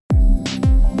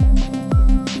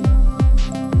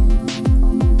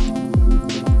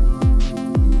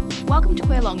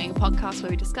Queer Longing, a podcast where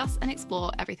we discuss and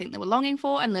explore everything that we're longing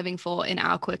for and living for in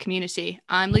our queer community.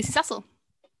 I'm Lucy Cecil.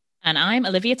 And I'm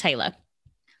Olivia Taylor.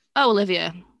 Oh,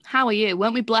 Olivia, how are you?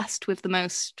 Weren't we blessed with the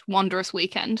most wondrous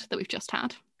weekend that we've just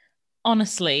had?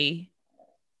 Honestly,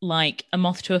 like a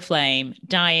moth to a flame,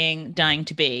 dying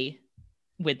to be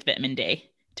with vitamin D,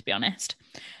 to be honest.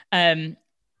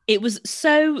 It was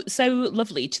so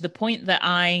lovely to the point that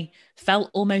I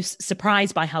felt almost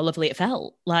surprised by how lovely it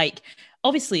felt. Like,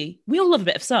 obviously, we all love a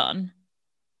bit of sun.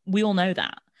 We all know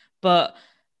that. But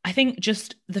I think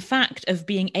just the fact of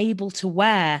being able to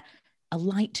wear a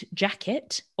light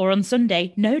jacket, or on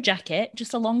Sunday, no jacket,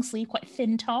 just a long sleeve, quite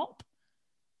thin top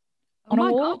on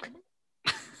a walk.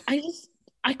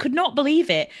 I could not believe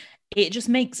it. It just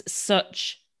makes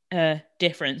such a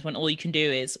difference when all you can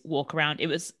do is walk around. It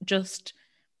was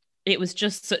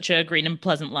just such a green and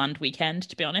pleasant land weekend,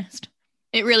 to be honest.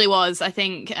 It really was. I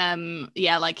think,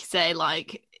 like you say,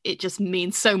 like it just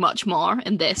means so much more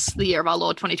in the year of our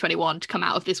Lord 2021, to come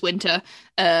out of this winter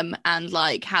and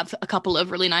like have a couple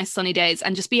of really nice sunny days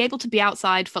and just be able to be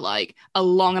outside for like a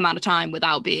long amount of time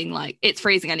without being like, it's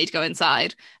freezing, I need to go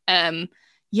inside.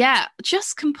 Yeah,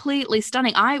 just completely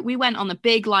stunning. We went on the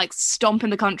big like stomp in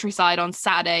the countryside on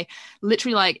Saturday,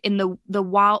 literally like in the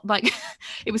wild, like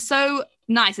it was so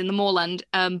nice in the moorland,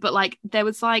 but like there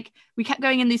was like, we kept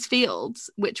going in these fields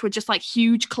which were just like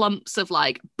huge clumps of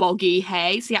like boggy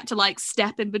hay, so you had to like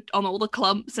step on all the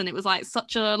clumps, and it was like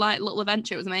such a like little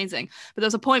adventure. It was amazing. But there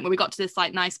was a point where we got to this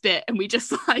like nice bit and we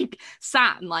just like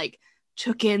sat and like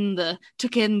took in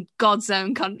God's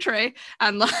own country,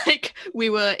 and like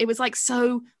it was like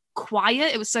so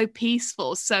quiet, it was so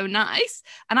peaceful, so nice.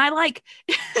 And I like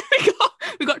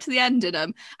we got to the end,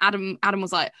 and Adam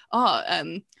was like,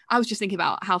 I was just thinking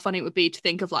about how funny it would be to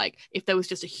think of like if there was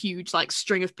just a huge like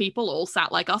string of people all sat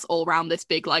like us all around this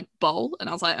big like bowl. And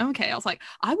I was like, okay.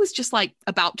 I was just like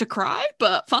about to cry,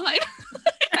 but fine.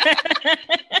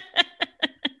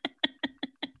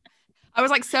 I was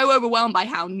like so overwhelmed by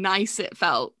how nice it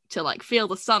felt to like feel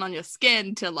the sun on your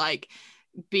skin, to like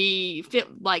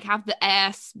have the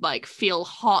air like feel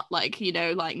hot, like, you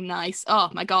know, like nice. Oh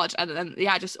my God. And then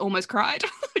I just almost cried,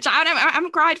 which I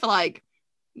haven't cried for like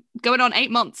going on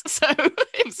 8 months, so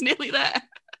it was nearly there.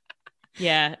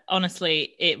 Yeah,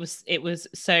 honestly, it was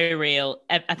so real.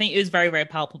 I think it was very, very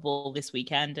palpable this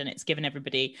weekend, and it's given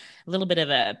everybody a little bit of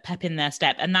a pep in their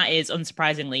step. And that is,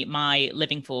 unsurprisingly, my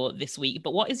living for this week.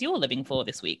 But what is your living for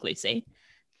this week, Lucy?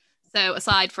 So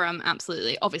aside from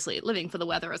absolutely, obviously, living for the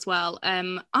weather as well, I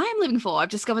am living for, I've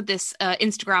discovered this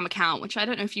Instagram account, which I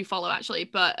don't know if you follow actually,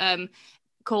 but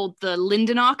called the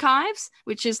Linden Archives,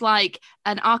 which is like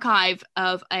an archive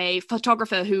of a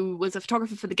photographer who was a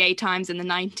photographer for the Gay Times in the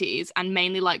 90s and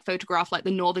mainly like photographed like the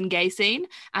northern gay scene.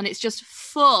 And it's just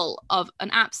full of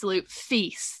an absolute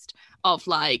feast of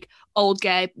like old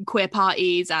gay queer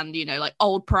parties and, you know, like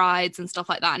old prides and stuff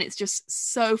like that. And it's just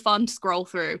so fun to scroll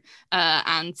through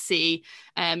and see,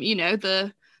 you know,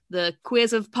 the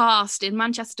queers of past in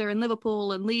Manchester and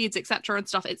Liverpool and Leeds, etc. and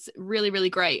stuff. It's really, really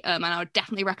great. And I would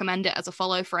definitely recommend it as a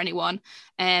follow for anyone.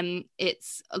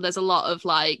 There's a lot of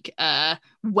like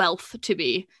wealth to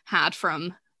be had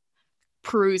from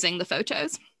perusing the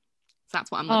photos. So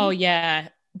that's what I'm loving. Oh yeah,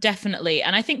 definitely.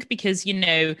 And I think because, you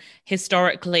know,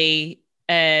 historically,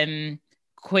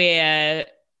 queer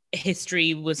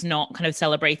history was not kind of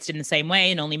celebrated in the same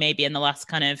way, and only maybe in the last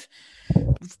kind of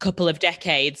couple of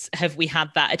decades have we had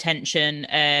that attention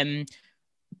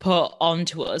put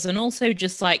onto us. And also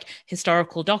just like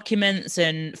historical documents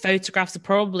and photographs are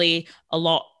probably a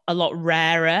lot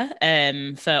rarer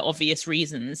for obvious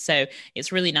reasons. So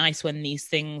it's really nice when these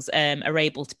things are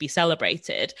able to be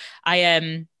celebrated.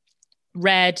 I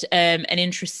read an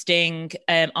interesting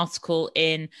article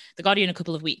in The Guardian a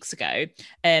couple of weeks ago,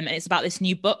 and it's about this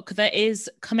new book that is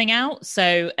coming out.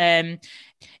 So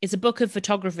it's a book of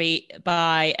photography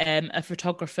by a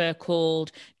photographer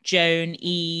called Joan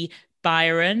E.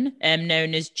 Byron,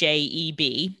 known as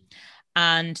JEB.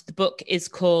 And the book is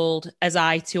called As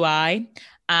Eye to Eye.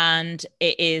 And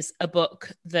it is a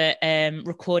book that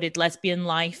recorded lesbian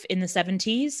life in the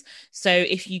 70s. So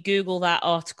if you Google that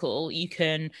article, you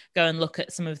can go and look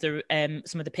at some of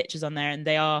the pictures on there, and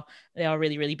they are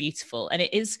really, really beautiful. And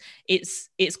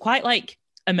it's quite like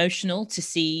emotional to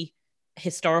see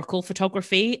historical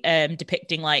photography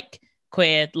depicting like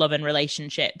queer love and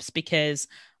relationships, because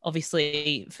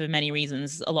obviously for many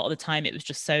reasons a lot of the time it was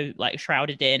just so like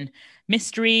shrouded in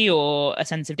mystery or a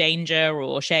sense of danger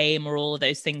or shame or all of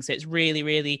those things. So it's really,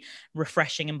 really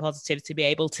refreshing and positive to be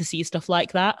able to see stuff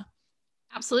like that.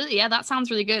 Absolutely. Yeah, that sounds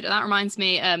really good. That reminds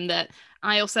me that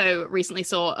I also recently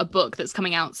saw a book that's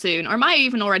coming out soon, or it might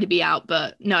even already be out,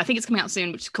 but no, I think it's coming out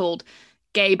soon, which is called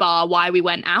Gay Bar: Why We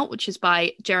Went Out, which is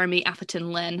by Jeremy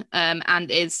Atherton Lynn,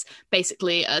 and is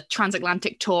basically a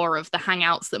transatlantic tour of the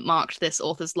hangouts that marked this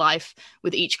author's life,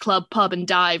 with each club, pub, and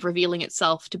dive revealing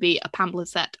itself to be a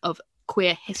pamphlet of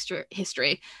queer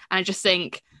history. And I just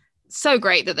think so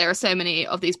great that there are so many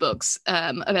of these books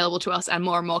available to us, and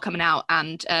more coming out.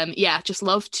 And yeah, just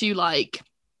love to like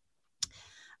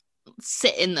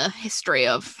sit in the history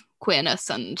of queerness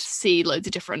and see loads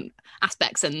of different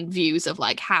aspects and views of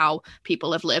like how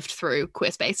people have lived through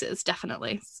queer spaces.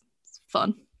 Definitely it's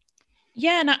fun.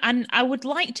 Yeah, and I would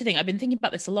like to think, I've been thinking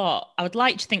about this a lot, I would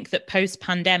like to think that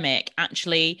post-pandemic,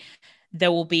 actually,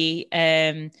 there will be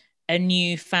a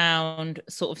newfound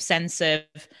sort of sense of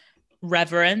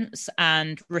reverence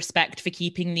and respect for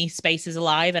keeping these spaces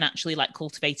alive and actually like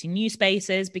cultivating new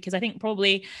spaces, because I think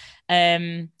probably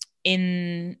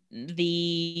in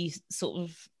the sort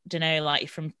of, don't know, like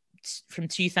from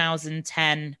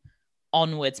 2010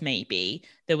 onwards, maybe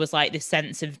there was like this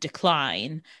sense of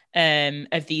decline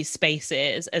of these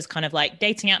spaces as kind of like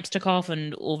dating apps took off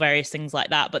and all various things like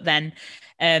that. But then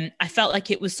I felt like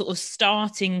it was sort of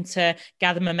starting to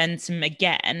gather momentum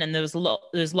again, and there was a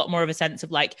lot more of a sense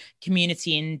of like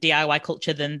community and DIY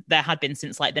culture than there had been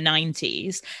since like the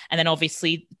 90s. And then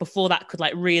obviously before that could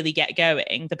like really get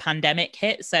going, the pandemic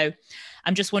hit. So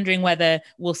I'm just wondering whether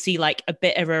we'll see like a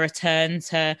bit of a return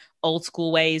to old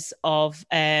school ways of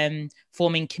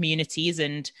forming communities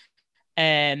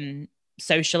and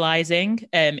socializing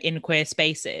in queer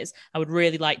spaces. I would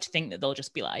really like to think that there'll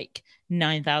just be like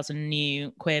 9,000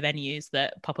 new queer venues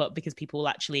that pop up because people will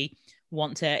actually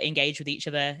want to engage with each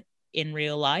other in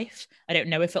real life. I don't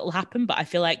know if it'll happen, but I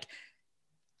feel like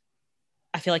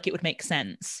it would make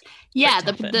sense. Yeah,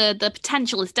 the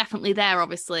potential is definitely there,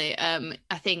 obviously.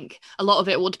 I think a lot of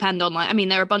it will depend on, like, I mean,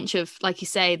 there are a bunch of, like you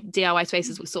say, DIY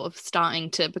spaces were sort of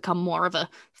starting to become more of a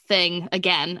thing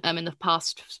again in the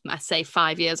past, I say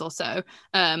 5 years or so.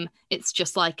 It's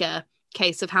just like a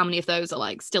case of how many of those are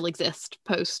like still exist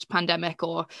post pandemic,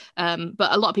 or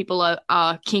but a lot of people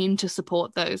are keen to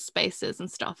support those spaces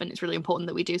and stuff, and it's really important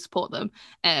that we do support them.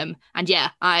 And yeah,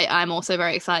 I'm also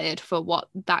very excited for what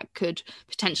that could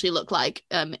potentially look like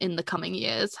in the coming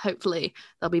years. Hopefully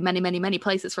there'll be many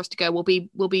places for us to go.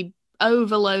 We'll be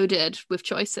overloaded with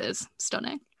choices.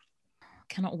 Stunning.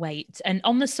 Cannot wait. And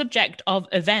on the subject of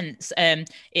events,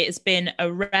 it's been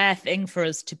a rare thing for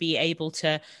us to be able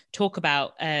to talk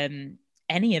about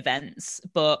any events,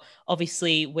 but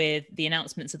obviously with the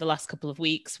announcements of the last couple of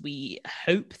weeks, we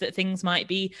hope that things might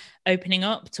be opening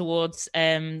up towards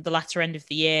the latter end of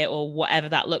the year, or whatever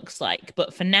that looks like.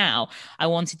 But for now, I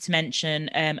wanted to mention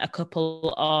a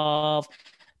couple of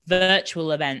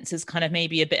virtual events as kind of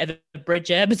maybe a bit of a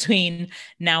bridger between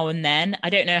now and then. I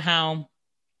don't know how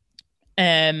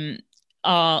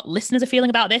our listeners are feeling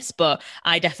about this, but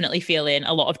I definitely feel in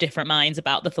a lot of different minds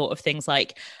about the thought of things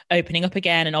like opening up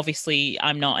again. And obviously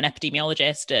I'm not an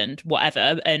epidemiologist and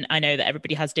whatever, and I know that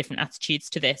everybody has different attitudes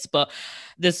to this, but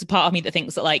there's a part of me that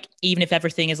thinks that like even if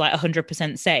everything is like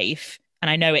 100% safe,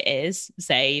 and I know it is,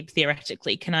 say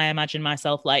theoretically, can I imagine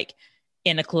myself like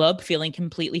in a club feeling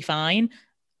completely fine?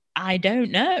 I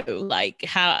don't know, like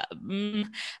how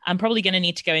I'm probably going to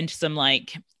need to go into some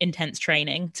like intense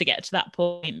training to get to that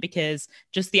point, because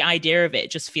just the idea of it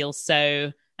just feels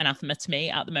so anathema to me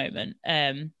at the moment,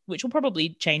 which will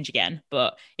probably change again.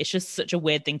 But it's just such a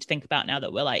weird thing to think about now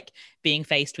that we're like being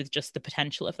faced with just the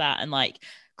potential of that. And like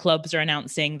clubs are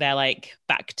announcing they're like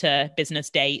back to business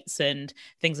dates and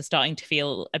things are starting to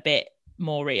feel a bit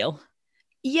more real.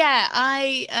 Yeah,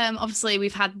 I obviously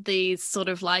we've had these sort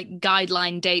of like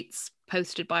guideline dates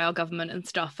posted by our government and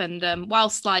stuff, and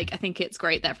whilst like I think it's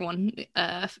great that everyone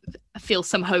feels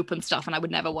some hope and stuff, and I would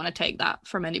never want to take that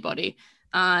from anybody,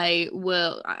 I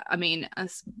mean,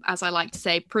 as I like to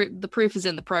say, the proof is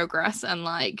in the progress, and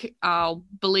like I'll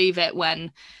believe it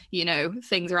when, you know,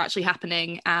 things are actually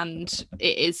happening and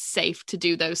it is safe to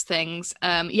do those things.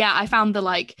 Yeah, I found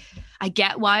I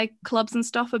get why clubs and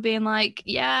stuff are being like,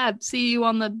 yeah, see you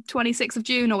on the 26th of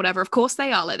June or whatever. Of course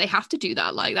they are, like they have to do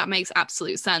that, like that makes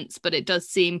absolute sense, but it does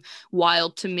seem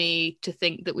wild to me to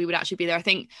think that we would actually be there. I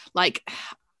think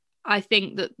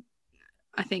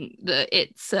that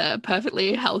it's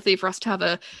perfectly healthy for us to have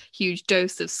a huge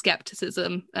dose of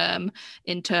skepticism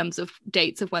in terms of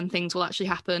dates of when things will actually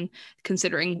happen,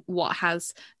 considering what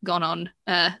has gone on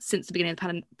since the beginning of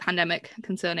the pandemic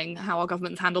concerning how our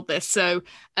government's handled this. So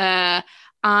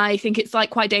I think it's like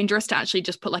quite dangerous to actually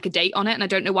just put like a date on it. And I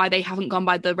don't know why they haven't gone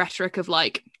by the metric of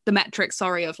like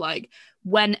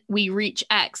when we reach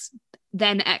X,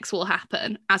 then X will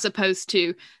happen, as opposed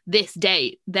to this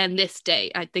date, then this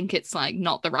date. I think it's like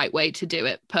not the right way to do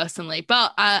it personally.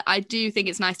 But I do think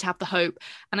it's nice to have the hope.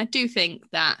 And I do think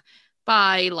that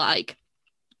by like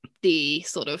the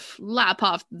sort of latter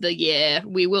part of the year,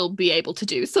 we will be able to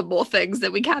do some more things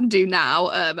that we can do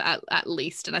now, at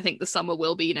least. And I think the summer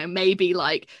will be, maybe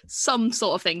like some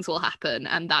sort of things will happen,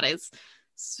 and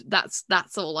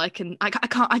that's all I can.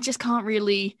 I just can't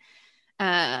really.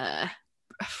 I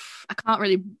can't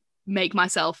really make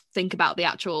myself think about the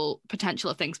actual potential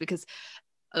of things because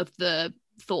of the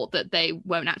thought that they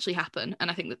won't actually happen, and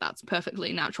I think that that's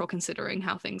perfectly natural considering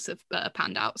how things have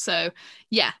panned out. So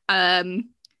yeah,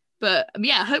 but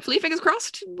yeah, hopefully, fingers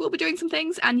crossed, we'll be doing some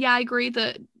things. And yeah, I agree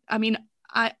that, I mean,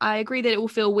 I agree that it will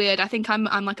feel weird. I think I'm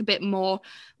like a bit more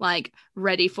like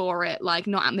ready for it, like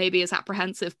not maybe as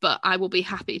apprehensive, but I will be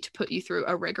happy to put you through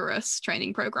a rigorous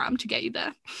training program to get you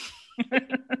there.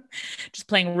 Just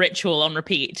playing Ritual on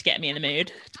repeat to get me in the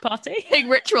mood to party. Big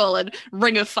Ritual and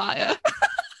Ring of Fire.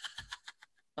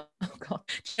 Oh god!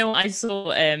 Do you know what I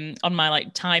saw on my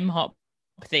like time hop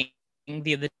thing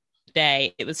the other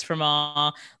day? It was from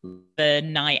the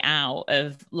night out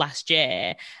of last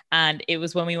year, and it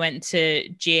was when we went to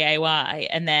GAY,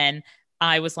 and then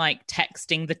I was like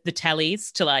texting the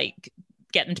tellies to like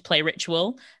get them to play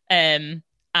Ritual.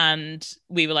 And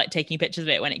we were like taking pictures of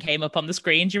it when it came up on the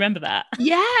screen. Do you remember that?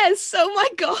 Yes. Oh my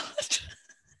god.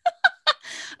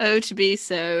 Oh, to be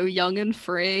so young and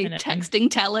free, texting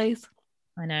tellies.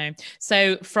 I know.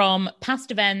 So from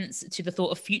past events to the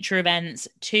thought of future events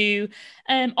to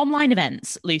online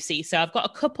events, Lucy. So I've got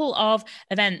a couple of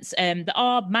events that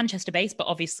are Manchester based, but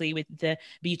obviously with the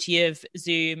beauty of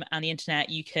Zoom and the internet,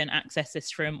 you can access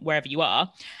this from wherever you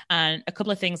are. And a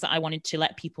couple of things that I wanted to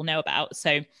let people know about.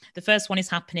 So the first one is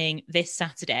happening this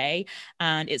Saturday,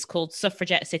 and it's called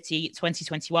Suffragette City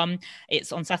 2021.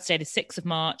 It's on Saturday, the 6th of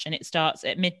March, and it starts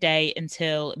at midday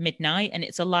until midnight. And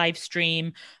it's a live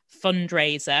stream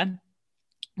fundraiser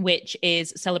which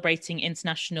is celebrating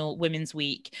International Women's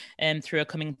Week through a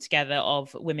coming together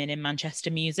of women in Manchester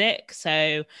music.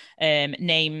 So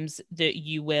names that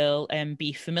you will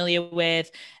be familiar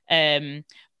with.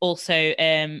 Also,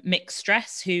 Mick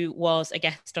Stress, who was a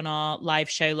guest on our live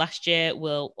show last year,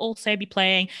 will also be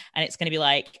playing. And it's going to be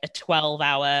like a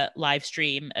 12-hour live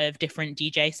stream of different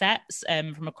DJ sets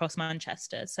from across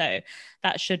Manchester. So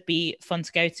that should be fun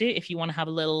to go to. If you want to have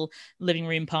a little living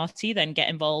room party, then get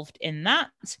involved in that.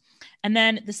 And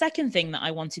then the second thing that I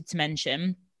wanted to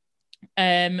mention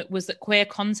was that Queer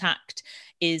Contact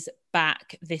is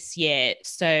back this year.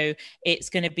 So it's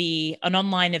going to be an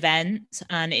online event,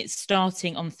 and it's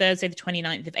starting on Thursday the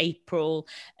 29th of April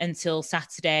until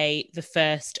Saturday the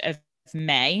 1st of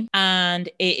May. And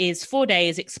it is 4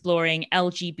 days exploring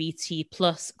LGBT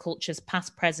plus cultures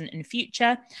past, present and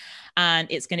future. And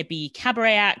it's going to be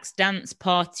cabaret acts, dance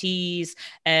parties,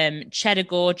 Cheddar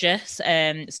Gorgeous,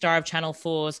 star of Channel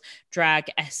 4's Drag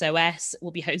SOS,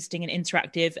 will be hosting an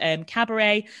interactive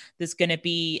cabaret. There's going to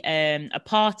be a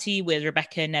party with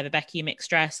Rebecca Never-Becky Mick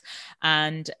Stress,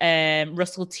 and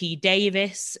Russell T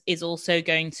Davis is also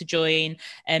going to join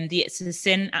the It's a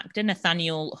Sin actor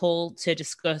Nathaniel Hall to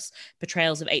discuss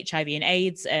portrayals of HIV and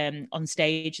AIDS on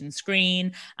stage and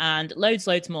screen, and loads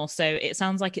more. So it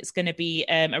sounds like it's going to be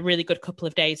a really good couple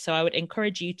of days. So I would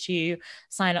encourage you to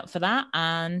sign up for that.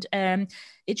 And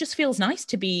it just feels nice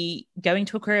to be going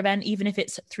to a queer event, even if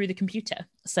it's through the computer.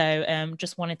 So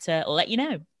just wanted to let you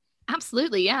know.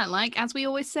 Absolutely, yeah. Like, as we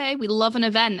always say, we love an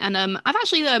event. And I've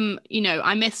actually,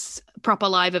 I miss proper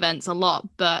live events a lot,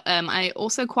 but I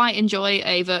also quite enjoy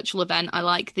a virtual event. I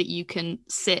like that you can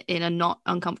sit in a not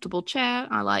uncomfortable chair.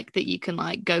 I like that you can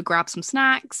like go grab some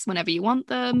snacks whenever you want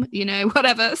them,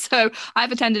 whatever. So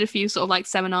I've attended a few sort of like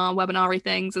seminar, webinar-y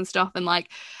things and stuff. And like,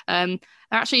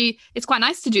 actually, it's quite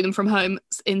nice to do them from home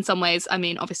in some ways. I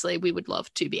mean, obviously, we would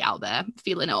love to be out there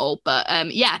feeling it all. But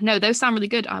yeah, no, those sound really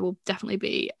good. I will definitely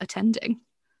be attending.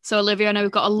 So, Olivia, I know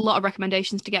we've got a lot of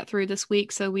recommendations to get through this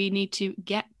week, so we need to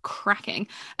get cracking.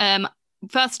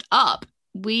 First up,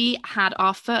 we had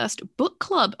our first book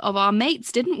club of our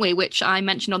mates, didn't we? Which I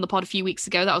mentioned on the pod a few weeks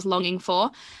ago that I was longing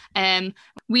for.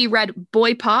 We read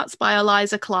Boy Parts by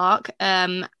Eliza Clark,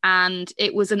 and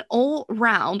it was an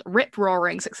all-round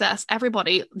rip-roaring success.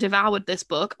 Everybody devoured this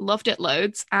book, loved it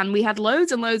loads, and we had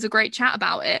loads and loads of great chat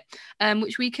about it,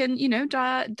 which we can,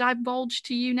 divulge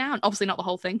to you now. And obviously not the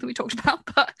whole thing that we talked about,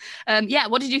 but yeah,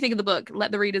 what did you think of the book?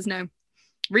 Let the readers know.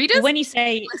 Readers? When you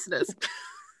say... Listeners.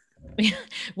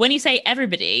 When you say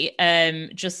everybody,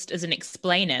 just as an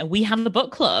explainer, we have a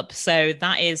book club. So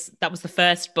that was the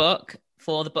first book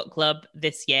for the book club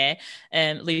this year.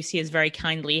 Lucy is very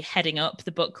kindly heading up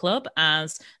the book club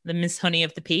as the Miss Honey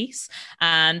of the piece,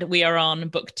 and we are on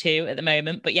book 2 at the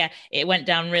moment. But yeah, it went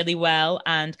down really well,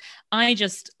 and I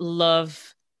just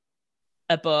love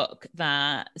a book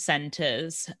that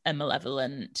centers a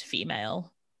malevolent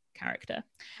female character.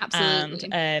 Absolutely.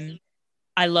 And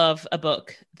I love a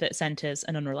book that centers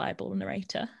an unreliable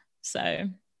narrator. So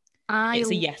it's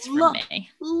a yes from me.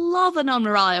 Love an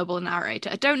unreliable narrator.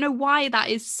 I don't know why that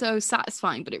is so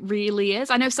satisfying, but it really is.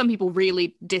 I know some people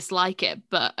really dislike it,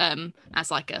 but as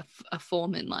like a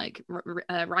form in like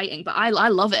writing. But I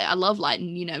love it. I love like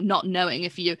not knowing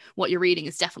if what you're reading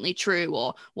is definitely true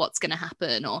or what's going to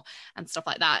happen and stuff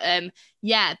like that.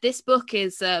 Yeah, this book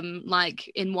is like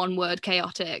in one word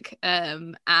chaotic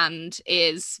and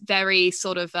is very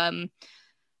sort of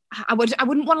I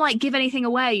wouldn't want to like give anything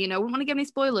away, I wouldn't want to give any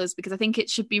spoilers because I think it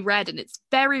should be read, and it's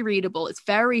very readable. It's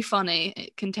very funny.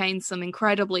 It contains some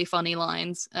incredibly funny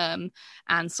lines and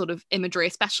sort of imagery,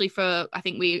 especially for, I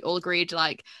think we all agreed,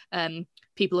 like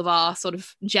people of our sort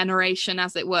of generation,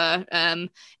 as it were.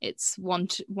 It's one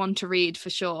to read for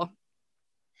sure.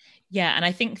 Yeah, and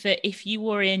I think that if you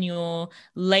were in your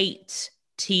late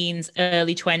teens,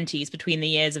 early 20s, between the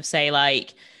years of say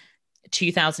like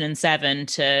 2007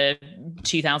 to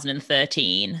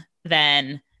 2013,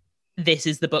 then this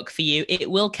is the book for you. It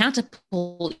will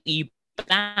catapult you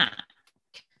back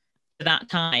to that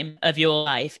time of your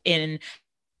life in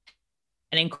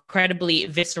an incredibly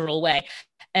visceral way.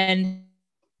 And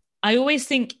I always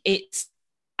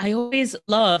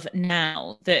love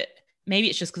now that maybe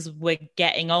it's just because we're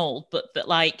getting old, but that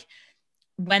like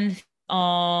when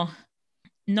are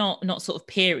not sort of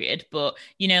period, but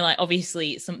like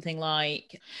obviously something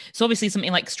like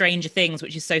Stranger Things,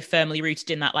 which is so firmly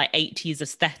rooted in that like 80s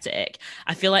aesthetic.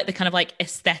 I feel like the kind of like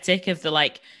aesthetic of the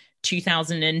like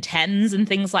 2010s and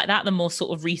things like that, the more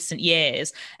sort of recent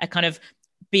years, are kind of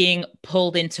being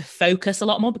pulled into focus a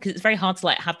lot more, because it's very hard to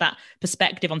like have that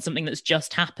perspective on something that's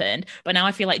just happened. But now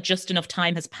I feel like just enough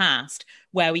time has passed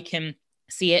where we can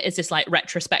see it as this like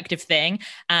retrospective thing.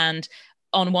 And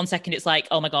on one second it's like,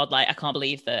 oh my god, like I can't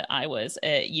believe that I was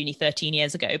at uni 13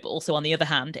 years ago, but also on the other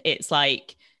hand it's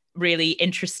like really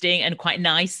interesting and quite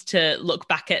nice to look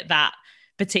back at that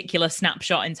particular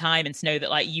snapshot in time and to know that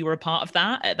like you were a part of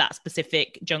that at that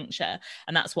specific juncture.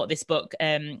 And that's what this book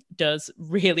does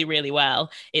really, really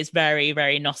well. It's very,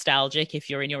 very nostalgic if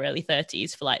you're in your early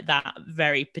 30s for like that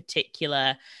very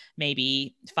particular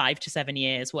maybe 5 to 7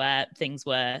 years where things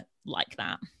were like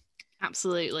that.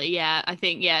 Absolutely, yeah. I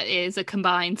think it is a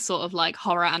combined sort of like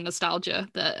horror and nostalgia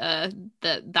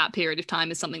that period of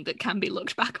time is something that can be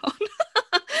looked back on.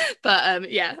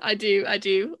 But yeah, I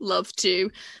do love to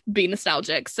be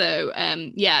nostalgic. So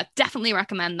yeah, definitely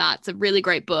recommend that. It's a really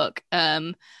great book.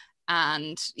 And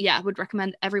yeah, I would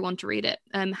recommend everyone to read it.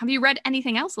 Have you read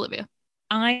anything else, Olivia?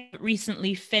 I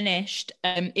recently finished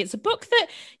it's a book that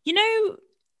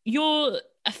you're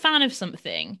a fan of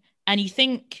something and you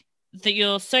think that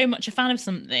you're so much a fan of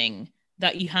something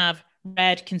that you have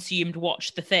read, consumed,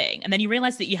 watched the thing, and then you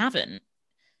realize that you haven't.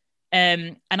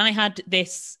 And I had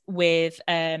this with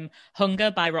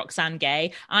Hunger by Roxane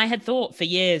Gay. I had thought for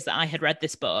years that I had read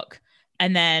this book,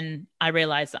 and then I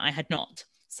realized that I had not.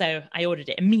 So I ordered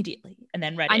it immediately and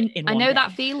then read it in one day. I know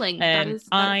that feeling.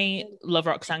 I love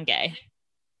Roxane Gay.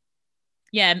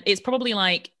 Yeah, it's probably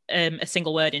like a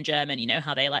single word in German. You know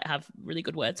how they like have really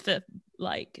good words for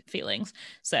like feelings,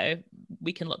 so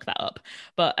we can look that up.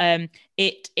 But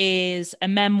it is a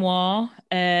memoir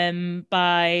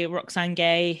by Roxane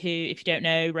Gay, who, if you don't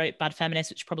know, wrote Bad Feminist,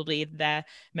 which is probably their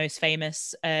most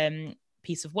famous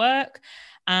piece of work.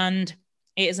 And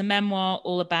it is a memoir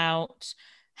all about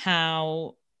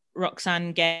how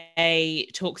Roxane Gay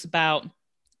talks about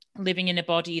living in a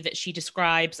body that she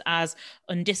describes as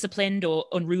undisciplined or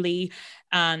unruly.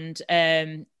 And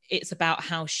it's about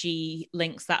how she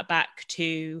links that back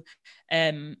to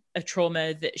a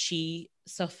trauma that she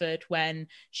suffered when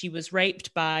she was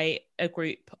raped by a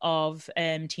group of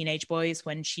teenage boys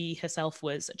when she herself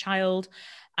was a child.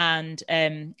 And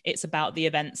it's about the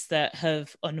events that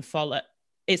have unfollowed.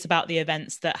 It's about the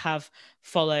events that have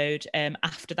followed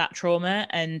after that trauma.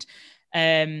 And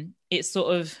it's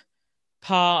sort of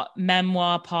part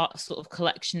memoir, part sort of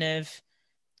collection of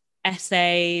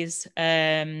essays,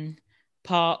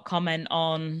 part comment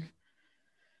on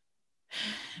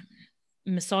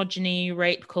misogyny,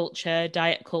 rape culture,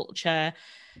 diet culture,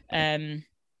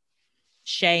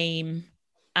 shame.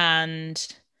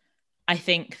 And I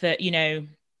think that,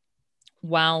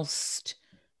 whilst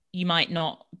you might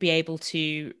not be able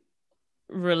to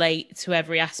relate to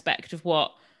every aspect of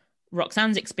what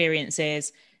Roxane's experience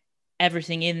is,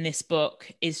 everything in this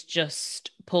book is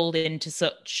just pulled into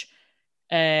such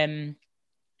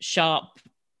sharp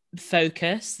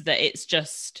focus that it's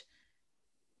just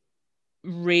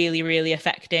really, really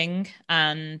affecting.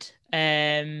 And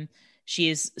she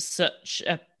is such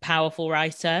a powerful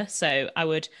writer. So I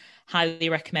would highly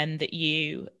recommend that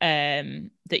you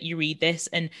read this.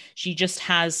 And she just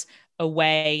has a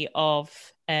way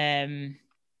of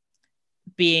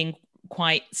being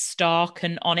quite stark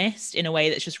and honest in a way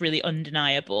that's just really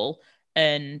undeniable.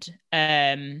 And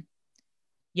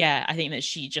yeah, I think that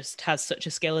she just has such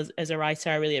a skill as a writer.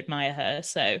 I really admire her.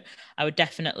 So I would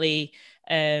definitely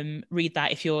read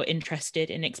that if you're interested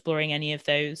in exploring any of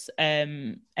those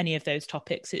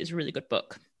topics. It is a really good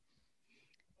book.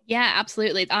 Yeah,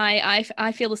 absolutely.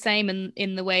 I feel the same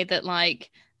in the way that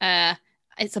like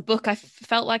it's a book I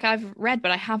felt like I've read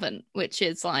but I haven't, which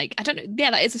is like, I don't know,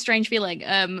 yeah, that is a strange feeling.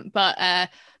 But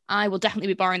I will definitely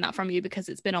be borrowing that from you because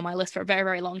it's been on my list for a very,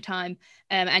 very long time.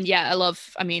 And yeah,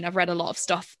 I've read a lot of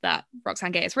stuff that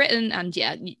Roxane Gay has written, and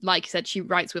yeah, like you said, she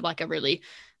writes with like a really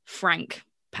frank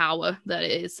power that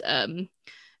is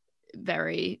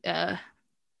very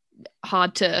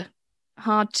hard to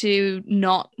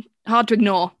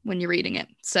ignore when you're reading it.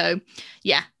 So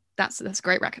yeah, that's a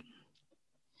great record.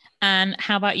 And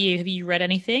how about you? Have you read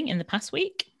anything in the past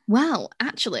week? Well,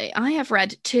 actually, I have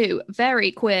read two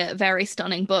very queer, very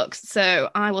stunning books,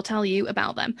 so I will tell you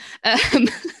about them.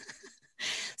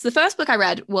 So the first book I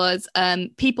read was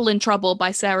People in Trouble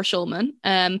by Sarah Schulman,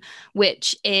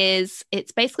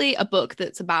 it's basically a book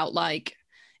that's about like,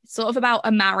 sort of about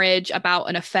a marriage, about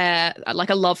an affair,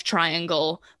 like a love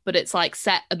triangle, but it's like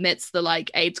set amidst the like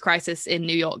AIDS crisis in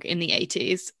New York in the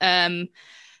 80s.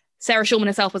 Sarah Schulman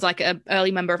herself was like an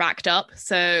early member of ACT UP,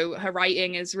 so her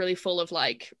writing is really full of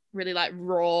like really like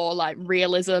raw like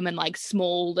realism and like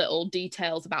small little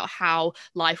details about how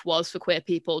life was for queer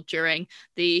people during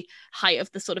the height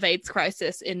of the sort of AIDS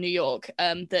crisis in New York.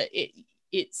 That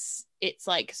it's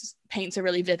like paints a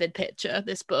really vivid picture,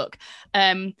 this book.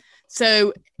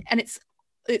 So, and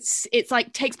it's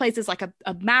like takes place as like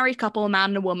a married couple, a man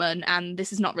and a woman, and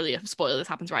this is not really a spoiler, this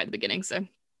happens right at the beginning. So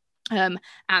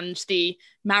and the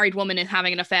married woman is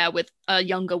having an affair with a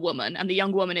younger woman, and the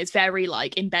younger woman is very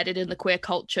like embedded in the queer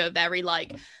culture, very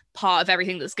like part of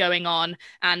everything that's going on,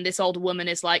 and this older woman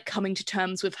is like coming to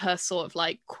terms with her sort of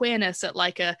like queerness at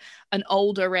like an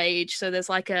older age. So there's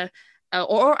like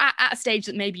or at a stage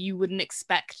that maybe you wouldn't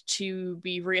expect to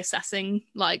be reassessing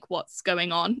like what's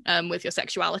going on with your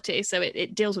sexuality. So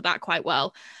it deals with that quite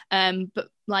well. But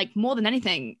like more than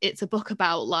anything, it's a book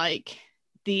about like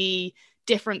the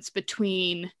difference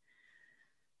between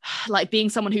like being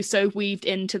someone who's so weaved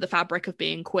into the fabric of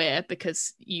being queer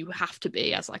because you have to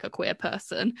be as like a queer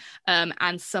person,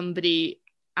 and somebody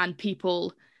and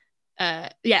people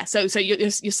so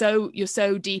you're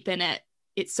so deep in it,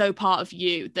 it's so part of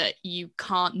you that you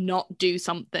can't not do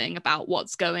something about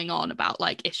what's going on, about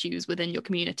like issues within your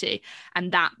community,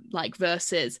 and that like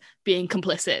versus being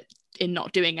complicit in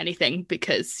not doing anything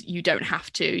because you don't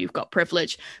have to, you've got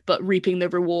privilege, but reaping the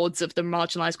rewards of the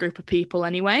marginalized group of people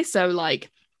anyway. So like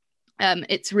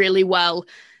it's really well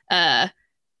I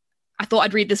thought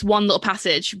I'd read this one little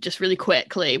passage just really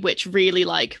quickly, which really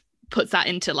like puts that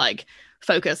into like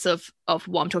focus of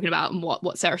what I'm talking about and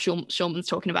what Sarah Schulman's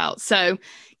talking about. So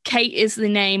Kate is the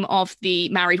name of the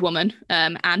married woman,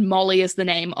 and Molly is the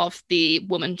name of the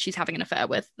woman she's having an affair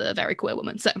with, the very queer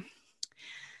woman. So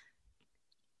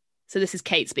this is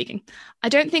Kate speaking. I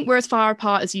don't think we're as far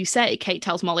apart as you say, Kate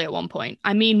tells Molly at one point.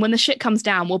 I mean, when the shit comes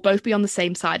down, we'll both be on the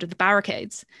same side of the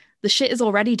barricades. The shit is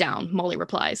already down, Molly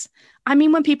replies. I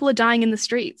mean, when people are dying in the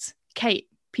streets. Kate,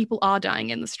 people are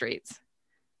dying in the streets.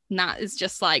 And that is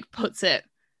just like puts it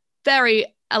very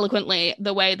eloquently,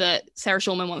 the way that Sarah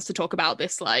Schulman wants to talk about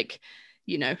this, like,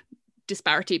 you know,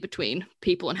 disparity between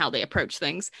people and how they approach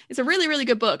things. It's a really, really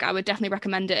good book. I would definitely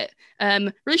recommend it.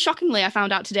 Really shockingly, I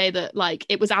found out today that like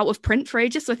it was out of print for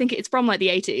ages. So I think it's from like the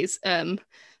 80s.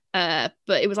 But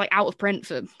it was like out of print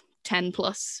for 10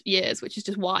 plus years, which is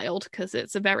just wild because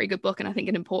it's a very good book and I think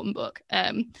an important book.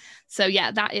 So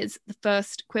yeah, that is the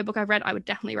first queer book I've read. I would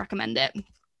definitely recommend it.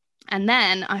 And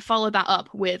then I followed that up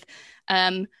with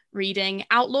reading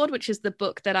Outlawed, which is the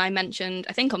book that I mentioned,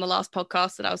 I think, on the last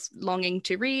podcast that I was longing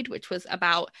to read, which was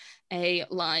about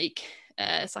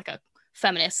it's like a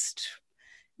feminist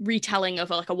retelling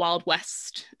of like a Wild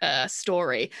West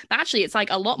story. But actually, it's like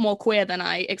a lot more queer than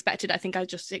I expected. I think I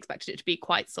just expected it to be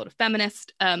quite sort of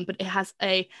feminist, but it has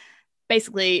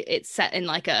basically it's set in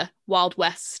like a Wild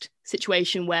West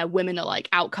situation where women are like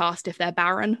outcast if they're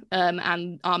barren.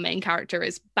 And our main character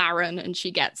is barren and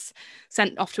she gets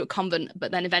sent off to a convent,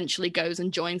 but then eventually goes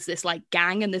and joins this like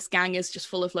gang. And this gang is just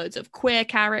full of loads of queer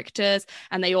characters,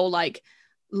 and they all like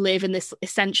live in this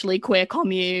essentially queer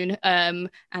commune. And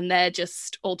they're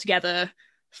just all together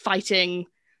fighting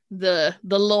the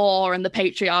law and the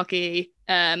patriarchy.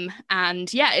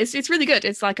 And yeah, it's really good.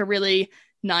 It's like a really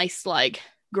nice, like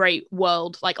great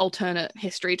world, like alternate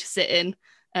history to sit in.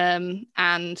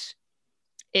 And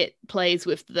it plays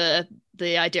with the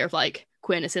idea of like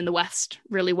queerness in the West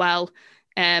really well.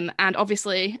 And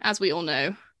obviously, as we all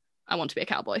know, I want to be a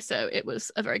cowboy, so it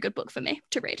was a very good book for me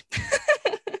to read.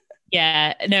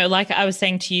 Yeah, no, like I was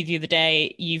saying to you the other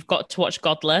day, you've got to watch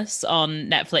Godless on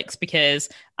Netflix because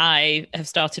I have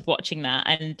started watching that,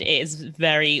 and it is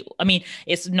very, I mean,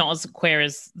 it's not as queer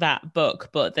as that book,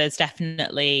 but there's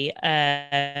definitely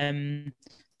some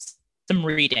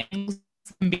reading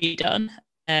can be done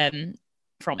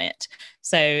from it.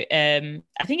 So I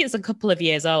think it's a couple of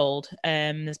years old.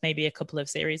 There's maybe a couple of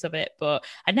series of it, but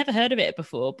I'd never heard of it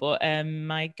before. But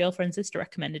my girlfriend's sister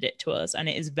recommended it to us, and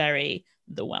it is very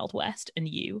the Wild West, and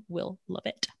you will love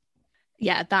it.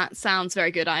 Yeah, that sounds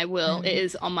very good. I will. It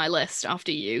is on my list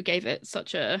after you gave it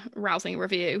such a rousing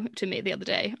review to me the other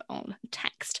day on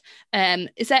text.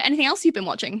 Is there anything else you've been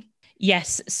watching?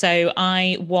 Yes, so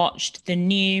I watched the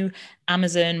new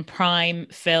Amazon Prime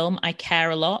film, I Care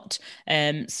a Lot,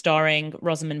 starring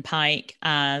Rosamund Pike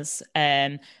as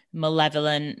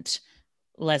malevolent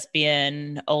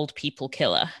lesbian old people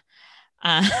killer.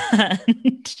 And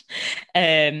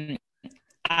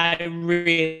I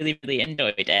really, really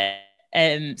enjoyed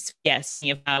it. Yes,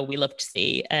 you know, how we love to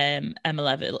see a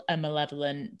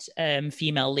malevolent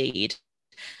female lead.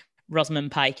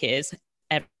 Rosamund Pike is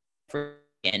every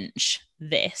inch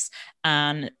this.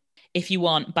 And if you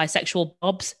want bisexual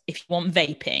bobs, if you want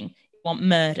vaping, if you want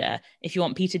murder, if you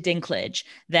want Peter Dinklage,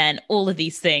 then all of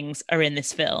these things are in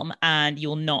this film, and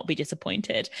you'll not be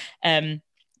disappointed.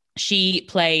 She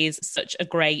plays such a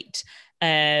great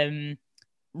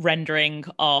rendering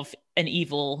of an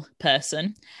evil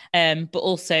person, but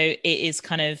also it is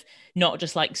kind of not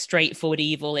just like straightforward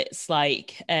evil. It's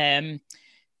like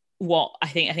what I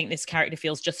think this character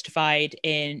feels justified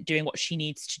in doing what she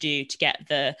needs to do to get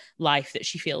the life that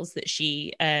she feels that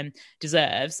she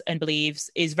deserves, and believes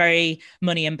is very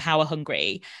money and power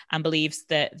hungry, and believes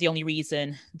that the only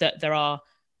reason that there are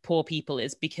poor people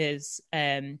is because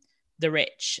the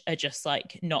rich are just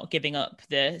like not giving up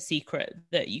the secret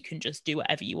that you can just do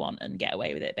whatever you want and get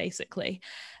away with it, basically.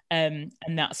 And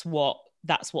that's what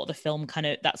the film kind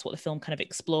of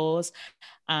explores.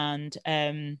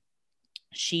 And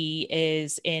she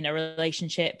is in a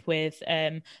relationship with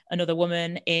another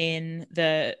woman in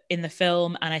the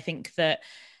film, and I think that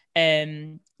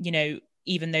you know,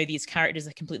 even though these characters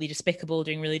are completely despicable,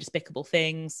 doing really despicable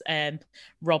things,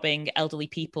 robbing elderly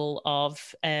people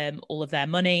of all of their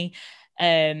money,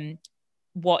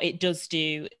 what it does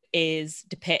do is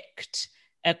depict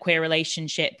a queer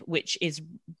relationship which is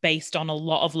based on a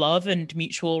lot of love and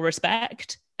mutual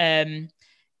respect. In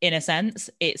a sense,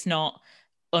 it's not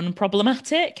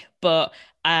unproblematic, but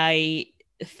I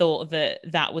thought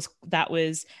that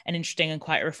was an interesting and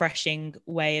quite refreshing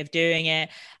way of doing it.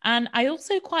 And I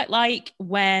also quite like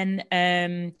when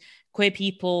queer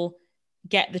people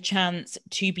get the chance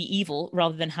to be evil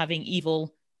rather than having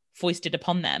evil foisted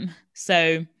upon them.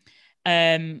 So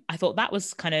I thought that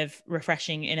was kind of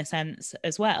refreshing in a sense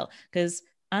as well, because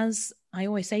as I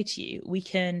always say to you, we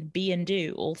can be and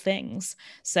do all things.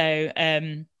 So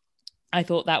I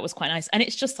thought that was quite nice, and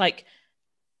it's just like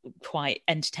quite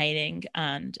entertaining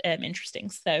and interesting.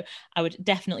 So I would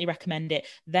definitely recommend it.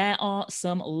 There are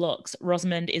some looks.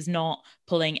 Rosamund is not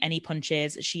pulling any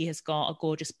punches. She has got a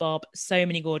gorgeous bob, so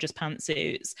many gorgeous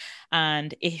pantsuits.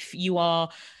 And if you are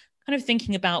kind of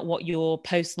thinking about what your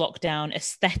post-lockdown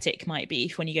aesthetic might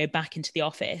be when you go back into the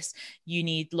office, you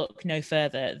need look no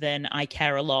further than I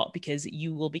Care a Lot, because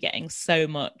you will be getting so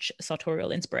much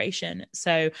sartorial inspiration.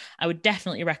 So I would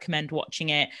definitely recommend watching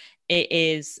it. It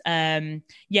is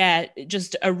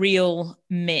just a real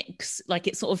mix. Like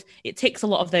it ticks a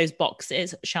lot of those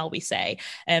boxes, shall we say.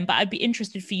 But I'd be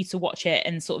interested for you to watch it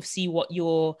and sort of see what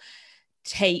your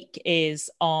take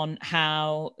is on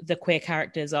how the queer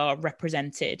characters are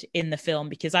represented in the film,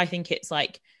 because I think it's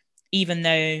like, even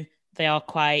though they are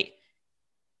quite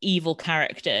evil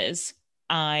characters,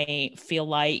 I feel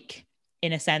like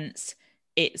in a sense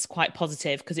it's quite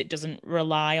positive because it doesn't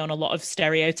rely on a lot of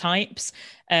stereotypes.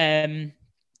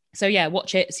 So yeah,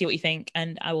 watch it, see what you think,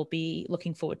 and I will be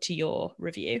looking forward to your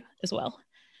review as well.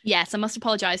 Yes, I must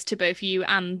apologize to both you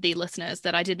and the listeners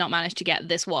that I did not manage to get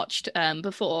this watched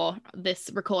before this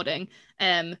recording.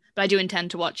 But I do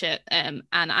intend to watch it. And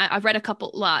I've read a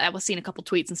couple, I was seeing a couple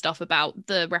tweets and stuff about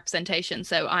the representation.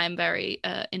 So I am very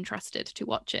interested to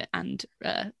watch it and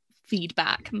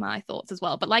feedback my thoughts as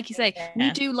well. But like you say,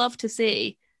 we do love to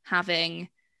see having,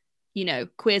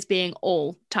 queers being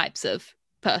all types of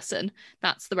person.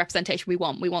 That's the representation we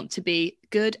want. We want to be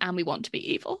good and we want to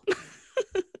be evil.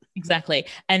 Exactly.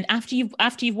 And after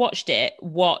you've watched it,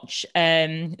 watch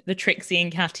the Trixie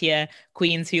and Katya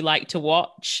Queens Who Like to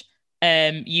Watch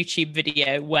YouTube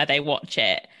video where they watch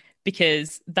it,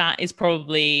 because that is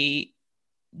probably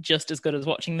just as good as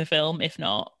watching the film, if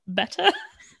not better.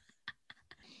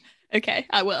 Okay,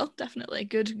 I will, definitely.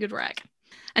 Good rec.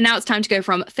 And now it's time to go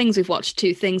from things we've watched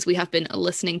to things we have been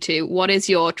listening to. What is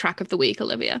your track of the week,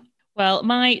 Olivia? Well,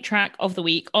 my track of the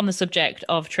week on the subject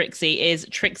of Trixie is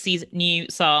Trixie's new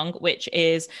song, which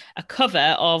is a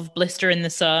cover of Blister in the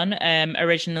Sun,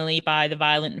 originally by the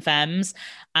Violent Femmes.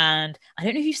 And I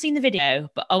don't know if you've seen the video,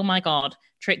 but oh my God,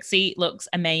 Trixie looks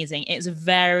amazing. It's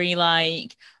very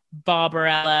like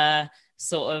Barbarella,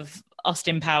 sort of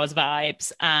Austin Powers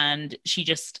vibes, and she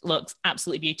just looks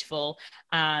absolutely beautiful.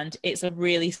 And it's a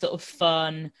really sort of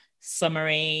fun,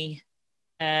 summery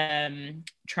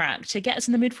track to get us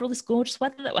in the mood for all this gorgeous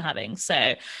weather that we're having.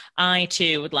 So I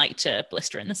too would like to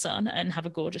blister in the sun and have a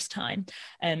gorgeous time.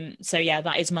 So yeah,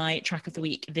 that is my track of the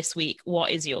week this week. What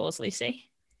is yours,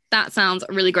 Lucy? That sounds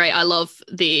really great. I love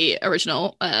the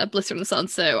original Blister in the Sun,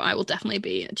 so I will definitely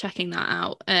be checking that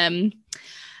out.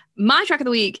 My track of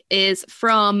the week is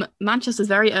from Manchester's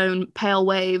very own Pale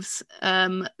Waves.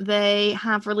 They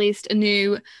have released a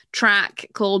new track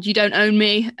called You Don't Own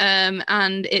Me,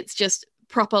 and it's just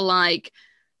proper like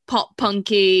pop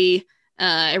punky,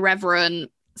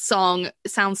 irreverent song.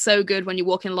 It sounds so good when you're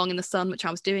walking along in the sun, which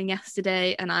I was doing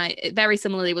yesterday, and I very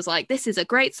similarly was like, this is a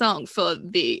great song for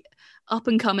the up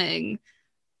and coming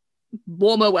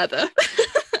warmer weather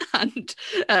and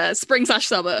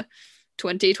spring/summer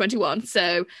 2021.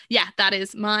 So yeah, that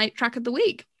is my track of the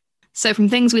week. So from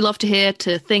things we love to hear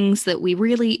to things that we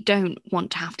really don't want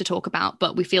to have to talk about,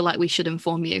 but we feel like we should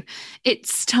inform you.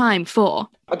 It's time for...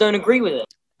 I don't agree with it.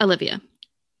 Olivia,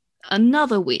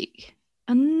 another week,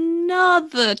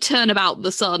 another turn about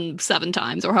the sun 7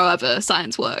 times, or however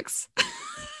science works.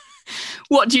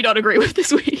 What do you not agree with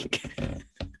this week?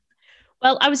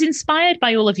 Well, I was inspired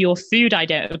by all of your food I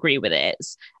don't agree with it.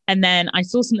 And then I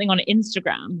saw something on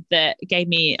Instagram that gave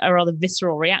me a rather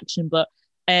visceral reaction, but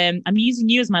I'm using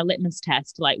you as my litmus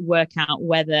test to like work out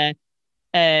whether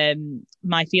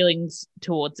my feelings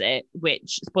towards it,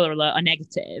 which, spoiler alert, are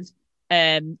negative,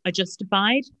 are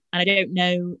justified. And I don't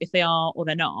know if they are or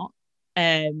they're not.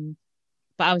 But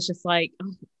I was just like,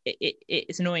 oh,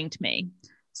 it's annoying to me.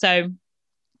 So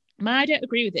my I don't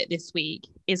agree with it this week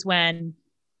is when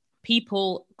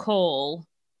people call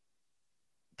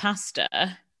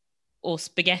pasta or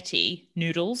spaghetti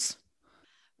noodles.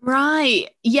 Right.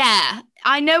 Yeah,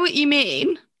 I know what you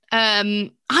mean. I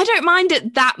don't mind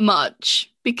it that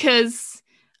much because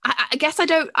I guess I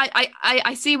don't.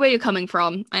 I see where you're coming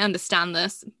from. I understand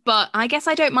this, but I guess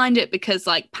I don't mind it because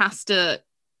like pasta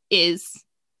is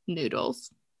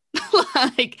noodles.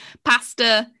 Like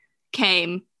pasta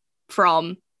came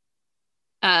from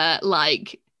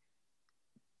like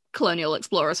colonial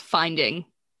explorers finding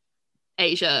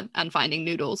Asia and finding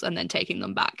noodles and then taking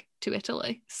them back to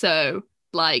Italy. So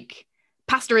like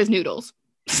pasta is noodles.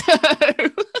 So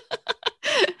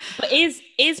but is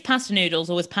pasta noodles,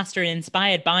 or was pasta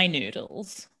inspired by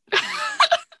noodles?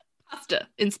 Pasta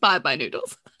inspired by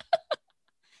noodles.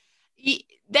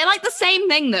 They're like the same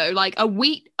thing though. Like a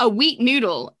wheat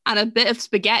noodle and a bit of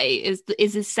spaghetti is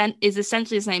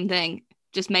essentially the same thing,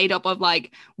 just made up of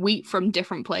like wheat from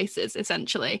different places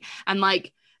essentially. And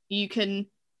like you can,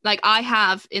 like I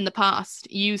have in the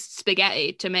past used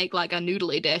spaghetti to make like a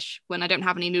noodly dish when I don't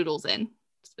have any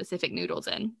specific noodles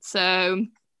in. So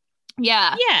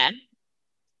yeah. Yeah.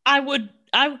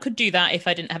 I could do that if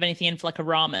I didn't have anything in for like a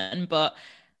ramen, but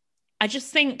I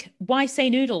just think, why say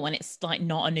noodle when it's like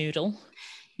not a noodle?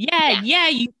 Yeah,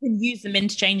 you can use them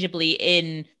interchangeably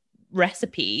in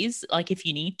recipes, like if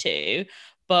you need to,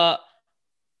 but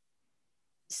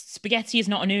spaghetti is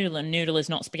not a noodle and noodle is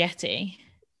not spaghetti,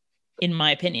 in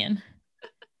my opinion.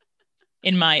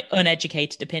 In my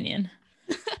uneducated opinion.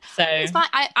 So it's fine.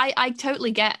 I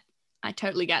totally get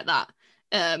that.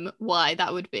 Why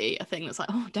that would be a thing that's like,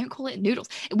 oh, don't call it noodles.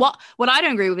 What I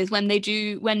don't agree with is when they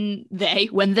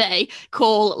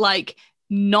call like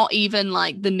not even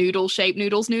like the noodle shaped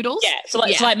noodles. Yeah, so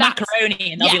like, it's like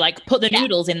macaroni and they'll be like, put the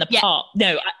noodles in the pot.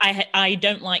 No, I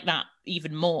don't like that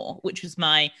even more, which was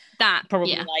my that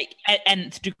probably yeah. like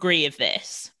nth degree of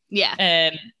this. Yeah.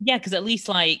 Yeah, because at least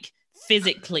like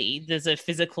physically there's a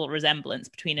physical resemblance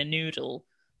between a noodle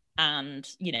and,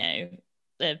 you know,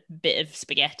 a bit of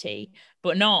spaghetti,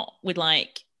 but not with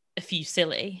like a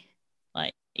fusilli.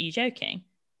 Like, are you joking?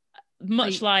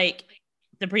 Much like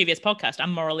the previous podcast,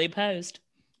 I'm morally opposed.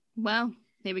 Well,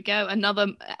 here we go. Another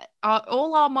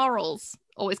all our morals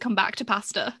always come back to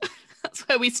pasta. That's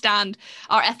where we stand.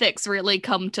 Our ethics really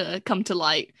come to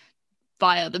light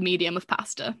via the medium of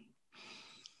pasta.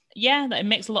 Yeah, that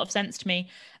makes a lot of sense to me.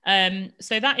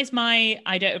 So that is my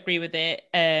I don't agree with it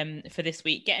for this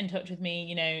week. Get in touch with me,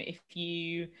 you know, if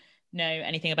you know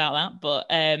anything about that. But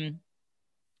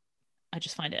I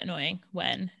just find it annoying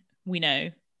when we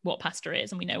know what pasta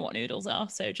is and we know what noodles are.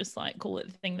 So just like call it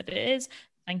the thing that it is.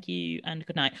 Thank you and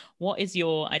good night. What is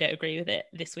your I don't agree with it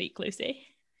this week, Lucy?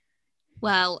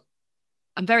 Well,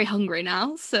 I'm very hungry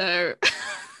now, so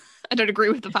I don't agree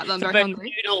with the fact that I'm very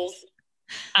hungry. Noodles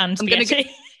and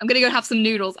spaghetti. I'm gonna go have some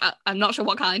noodles. I'm not sure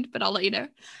what kind, but I'll let you know.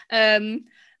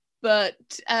 But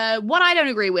what I don't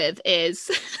agree with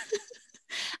is,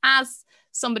 as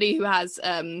somebody who has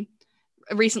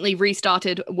recently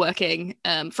restarted working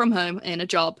from home in a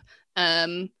job,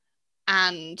 and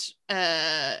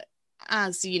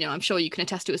as you know, I'm sure you can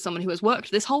attest to as someone who has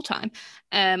worked this whole time,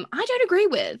 I don't agree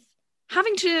with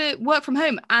having to work from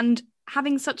home and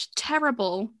having such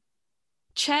terrible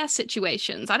chair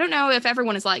situations. I don't know if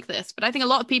everyone is like this, but I think a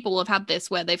lot of people have had this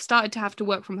where they've started to have to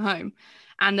work from home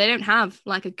and they don't have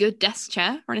like a good desk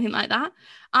chair or anything like that.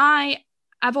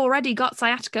 I've already got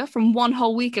sciatica from one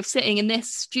whole week of sitting in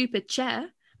this stupid chair,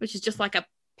 which is just like a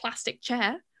plastic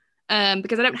chair,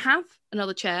 because I don't have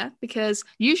another chair, because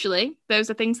usually those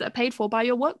are things that are paid for by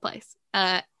your workplace,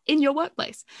 in your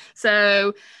workplace.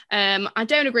 So I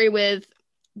don't agree with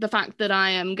the fact that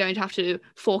I am going to have to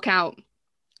fork out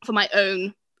for my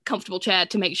own comfortable chair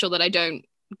to make sure that I don't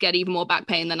get even more back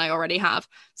pain than I already have.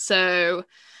 So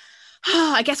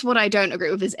I guess what I don't agree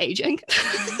with is aging.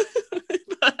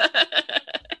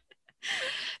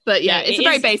 But yeah, it's a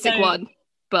very basic one.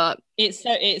 But it's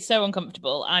so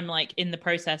uncomfortable. I'm like in the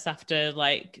process after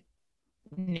like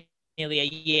nearly a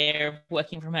year of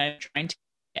working from home, trying to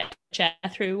get a chair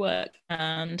through work.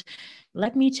 And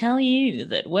let me tell you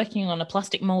that working on a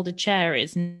plastic molded chair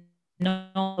is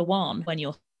not the one when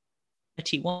you're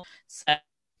 31. So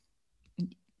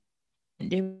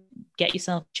get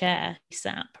yourself a chair,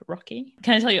 ASAP, Rocky.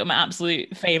 Can I tell you what my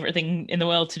absolute favorite thing in the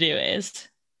world to do is?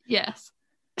 Yes.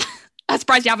 I'm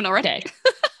surprised you haven't already. Okay.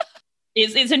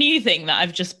 It's a new thing that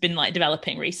I've just been like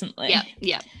developing recently.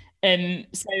 Yeah.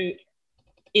 So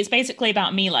it's basically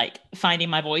about me like finding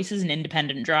my voice as an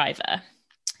independent driver.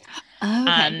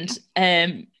 Okay.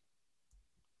 And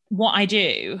what I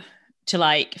do to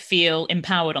like feel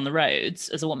empowered on the roads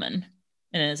as a woman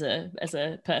and as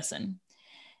a person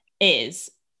is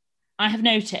I have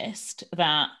noticed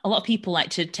that a lot of people like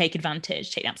to take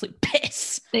advantage, take the absolute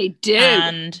piss. They do.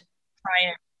 And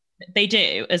they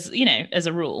do, as you know, as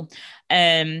a rule.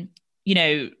 You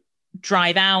know,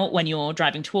 drive out when you're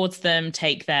driving towards them,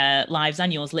 take their lives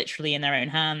and yours literally in their own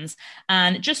hands,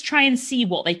 and just try and see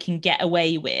what they can get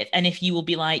away with. And if you will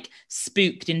be like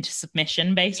spooked into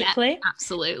submission, basically. Yeah,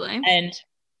 absolutely. And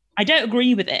I don't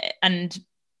agree with it. And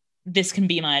this can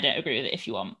be my I don't agree with it if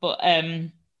you want. But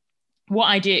what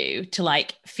I do to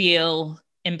like feel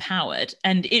empowered,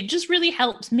 and it just really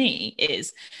helps me,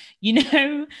 is you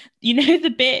know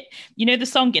the bit, you know the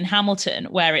song in Hamilton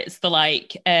where it's the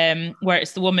like where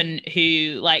it's the woman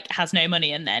who like has no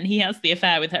money and then he has the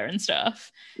affair with her and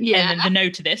stuff. Yeah. And then the no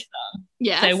to this song.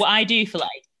 Yeah. So what I do for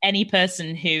like any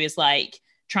person who is like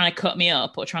trying to cut me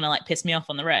up or trying to like piss me off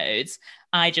on the roads,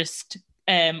 I just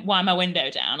wind my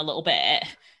window down a little bit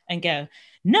and go,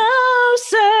 "No,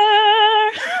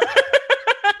 sir."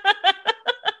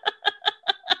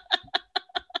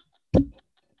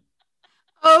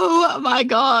 Oh my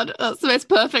god, that's the most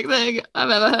perfect thing I've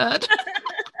ever heard.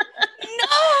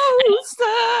 No,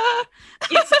 sir.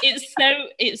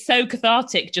 It's so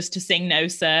cathartic just to sing "No,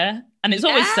 sir," and it's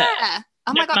always "sir."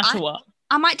 Oh my god, no matter what.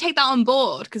 I might take that on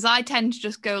board, because I tend to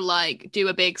just go like do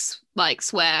a big like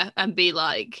swear and be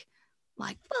like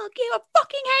fuck you, I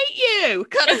fucking hate you.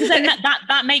 Because then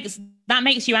that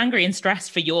makes you angry and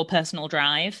stressed for your personal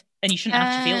drive, and you shouldn't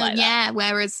have to feel like that. Yeah,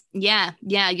 whereas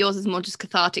yours is more just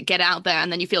cathartic, get out there,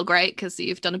 and then you feel great because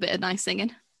you've done a bit of nice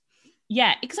singing.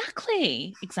 Yeah,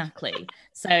 exactly.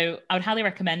 So I would highly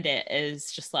recommend it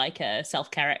as just like a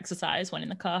self-care exercise when in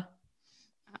the car.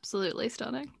 Absolutely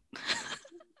stunning.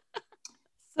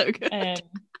 So good.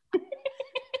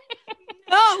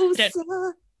 No,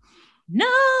 sir. no,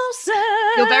 sir.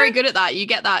 You're very good at that. You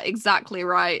get that exactly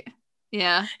right.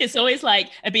 Yeah. It's always like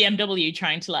a BMW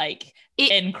trying to like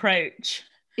encroach.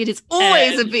 It is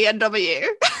always a BMW.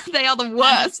 They are the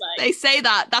worst. Like, they say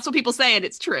that. That's what people say, and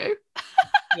it's true.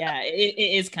 Yeah, it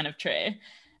is kind of true.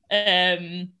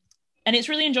 And it's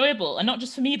really enjoyable. And not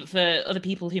just for me, but for other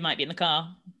people who might be in the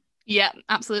car. Yeah,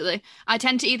 absolutely. I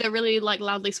tend to either really like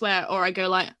loudly swear or I go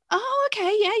like, oh,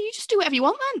 okay, yeah, you just do whatever you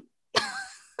want then.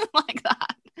 Like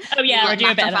that. Oh, yeah, like, I do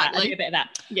a bit of that. I do a bit of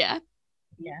that. Yeah.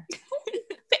 Yeah.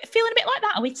 Feeling a bit like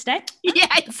that, are we today? Yeah,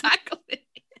 exactly.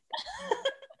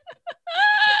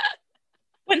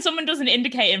 When someone doesn't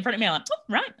indicate in front of me, I'm like, oh,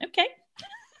 right, okay.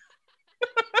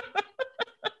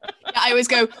 Yeah, I always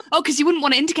go, oh, because you wouldn't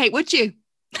want to indicate, would you?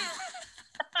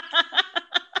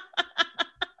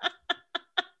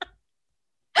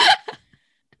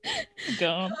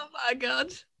 God. Oh my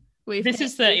God. This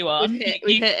is 31.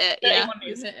 We've hit it. 31 yeah.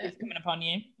 is coming upon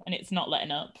you, and it's not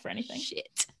letting up for anything.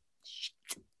 Shit.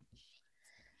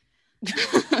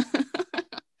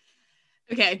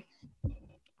 Okay.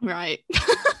 Right.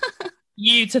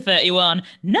 You to 31.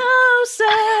 No,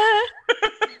 sir.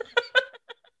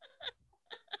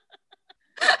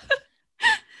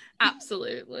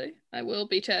 Absolutely. I will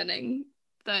be turning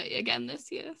 30 again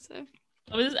this year, so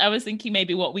I was thinking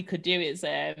maybe what we could do is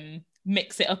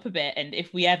mix it up a bit, and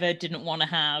if we ever didn't want to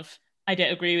have I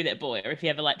don't agree with it boy, or if he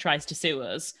ever like tries to sue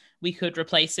us, we could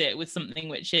replace it with something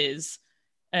which is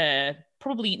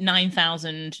probably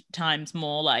 9,000 times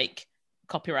more like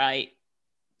copyright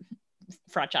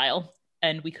fragile,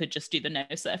 and we could just do the no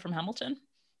sir from Hamilton.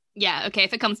 Yeah, okay,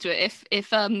 if it comes to it, if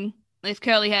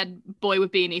curly haired boy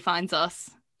with beanie finds us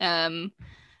and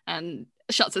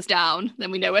shuts us down,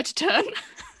 then we know where to turn.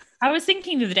 I was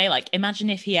thinking the other day, like, imagine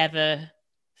if he ever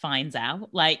finds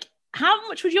out, like, how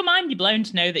much would your mind be blown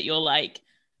to know that you're like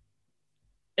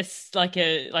it's like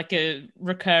a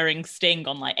recurring sting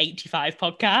on like 85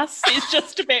 podcasts? It's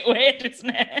just a bit weird, isn't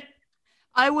it?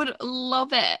 I would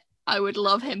love it. I would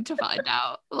love him to find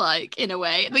out, like, in a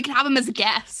way. We can have him as a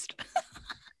guest.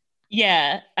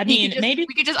 Yeah, I mean, maybe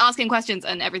we could just ask him questions,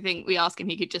 and everything we ask him,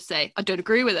 he could just say, I don't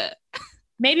agree with it.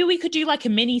 Maybe we could do like a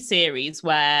mini series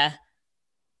where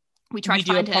we do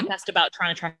a podcast about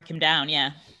trying to track him down.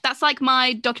 Yeah, that's like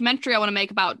my documentary I want to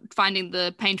make about finding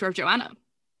the painter of Joanna.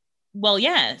 Well,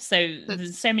 yeah. So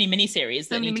there's so many mini series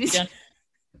that need to be done.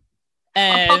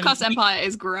 Our podcast empire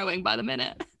is growing by the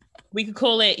minute. We could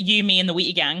call it You, Me, and the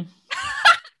Wheatie Gang.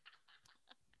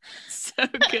 So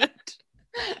good.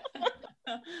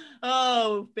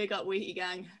 Oh, big up Wheatie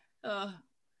Gang. Oh.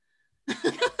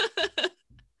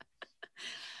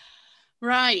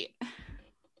 Right.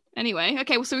 Anyway,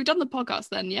 okay, well, so we've done the podcast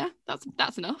then, yeah?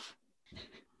 That's enough.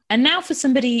 And now for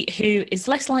somebody who is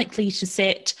less likely to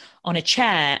sit on a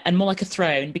chair and more like a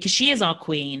throne, because she is our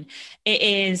queen. It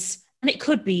is, and it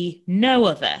could be no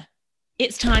other.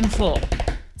 It's time for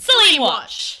Celine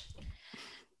Watch.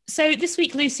 So this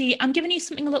week, Lucy, I'm giving you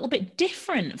something a little bit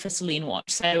different for Celine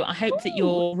Watch. So I hope that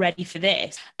you're ready for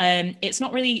this. It's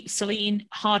not really Celine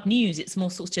hard news. It's more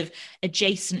sort of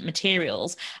adjacent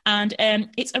materials. And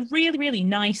it's a really, really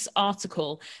nice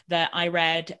article that I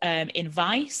read in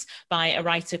Vice by a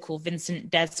writer called Vincent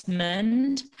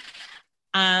Desmond.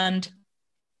 And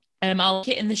I'll link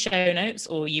it in the show notes,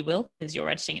 or you will, because you're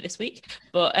editing it this week.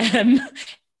 But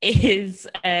it is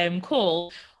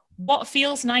called What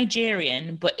Feels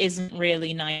Nigerian But Isn't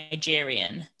Really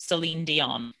Nigerian, Celine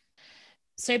Dion.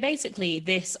 So basically,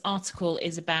 this article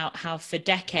is about how for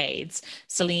decades,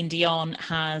 Celine Dion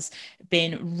has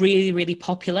been really, really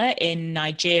popular in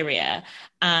Nigeria.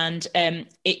 And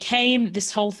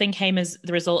this whole thing came as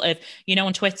the result of, you know,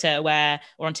 on Twitter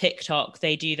or on TikTok,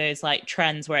 they do those like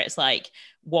trends where it's like,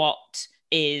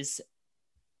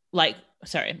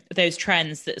 those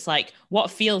trends that's like what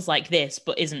feels like this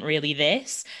but isn't really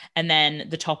this, and then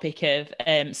the topic of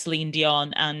Celine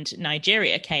Dion and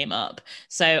Nigeria came up.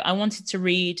 So I wanted to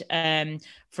read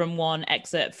from one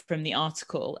excerpt from the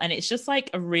article, and it's just like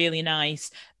a really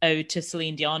nice ode to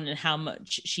Celine Dion and how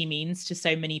much she means to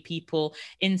so many people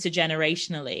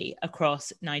intergenerationally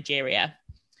across Nigeria.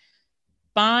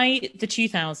 By the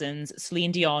 2000s,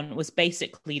 Celine Dion was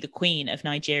basically the queen of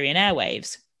Nigerian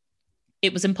airwaves.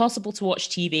 It was impossible to watch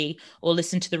TV or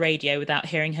listen to the radio without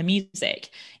hearing her music,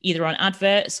 either on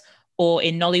adverts or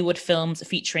in Nollywood films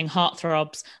featuring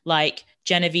heartthrobs like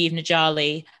Genevieve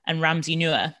Nijali and Ramsey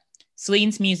Nouah.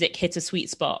 Celine's music hit a sweet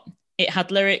spot. It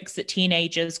had lyrics that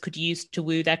teenagers could use to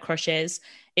woo their crushes.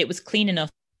 It was clean enough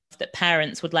that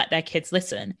parents would let their kids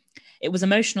listen. It was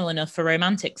emotional enough for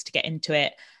romantics to get into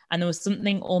it, and there was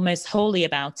something almost holy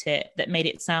about it that made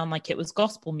it sound like it was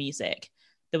gospel music.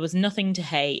 There was nothing to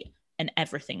hate and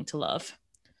everything to love.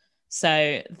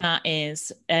 So that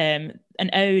is an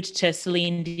ode to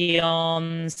Celine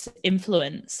Dion's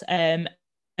influence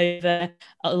over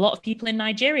a lot of people in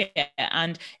Nigeria.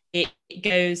 And it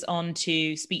goes on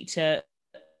to speak to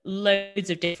loads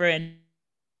of different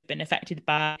been affected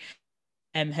by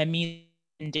her music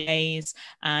days,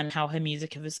 and how her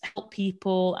music has helped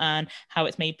people and how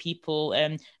it's made people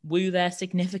woo their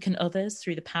significant others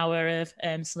through the power of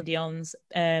Celine Dion's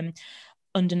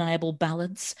undeniable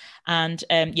ballads. And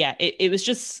it was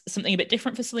just something a bit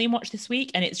different for Celine Watch this week,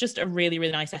 and it's just a really,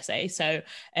 really nice essay. So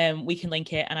we can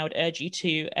link it, and I would urge you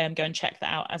to go and check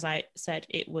that out. As I said,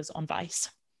 it was on Vice.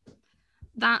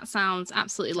 That sounds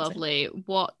absolutely lovely.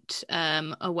 What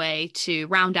a way to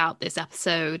round out this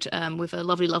episode with a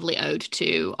lovely, lovely ode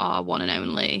to our one and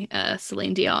only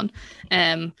Celine Dion.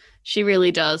 She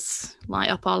really does light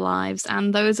up our lives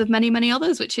and those of many, many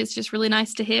others, which is just really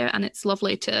nice to hear. And it's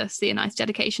lovely to see a nice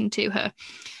dedication to her.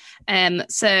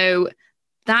 So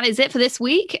that is it for this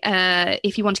week.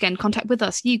 If you want to get in contact with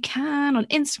us, you can on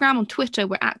Instagram, on Twitter.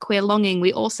 We're at Queer Longing.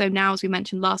 We also now, as we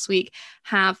mentioned last week,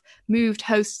 have moved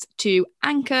hosts to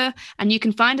Anchor, and you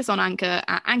can find us on Anchor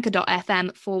at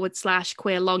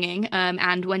anchor.fm/Queer Longing.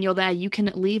 And when you're there, you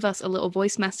can leave us a little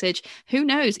voice message. Who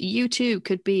knows? You too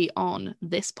could be on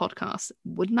this podcast.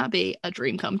 Wouldn't that be a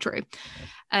dream come true?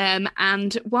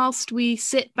 And whilst we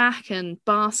sit back and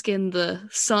bask in the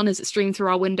sun as it streams through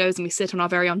our windows and we sit on our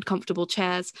very uncomfortable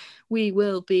chairs, we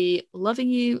will be loving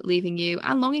you, leaving you,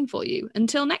 and longing for you.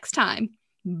 Until next time,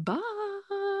 bye.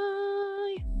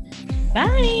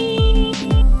 Bye.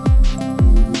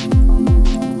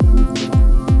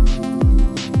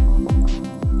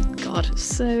 God,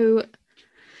 so...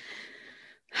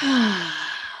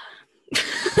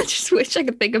 I just wish I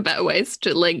could think of better ways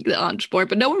to link that aren't boring,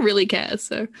 but no one really cares,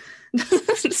 so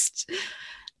just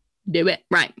do it.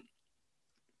 Right.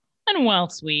 And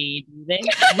whilst we do this,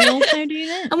 we also do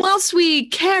this. And whilst we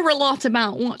care a lot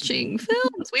about watching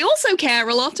films, we also care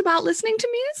a lot about listening to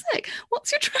music.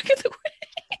 What's your track of the week?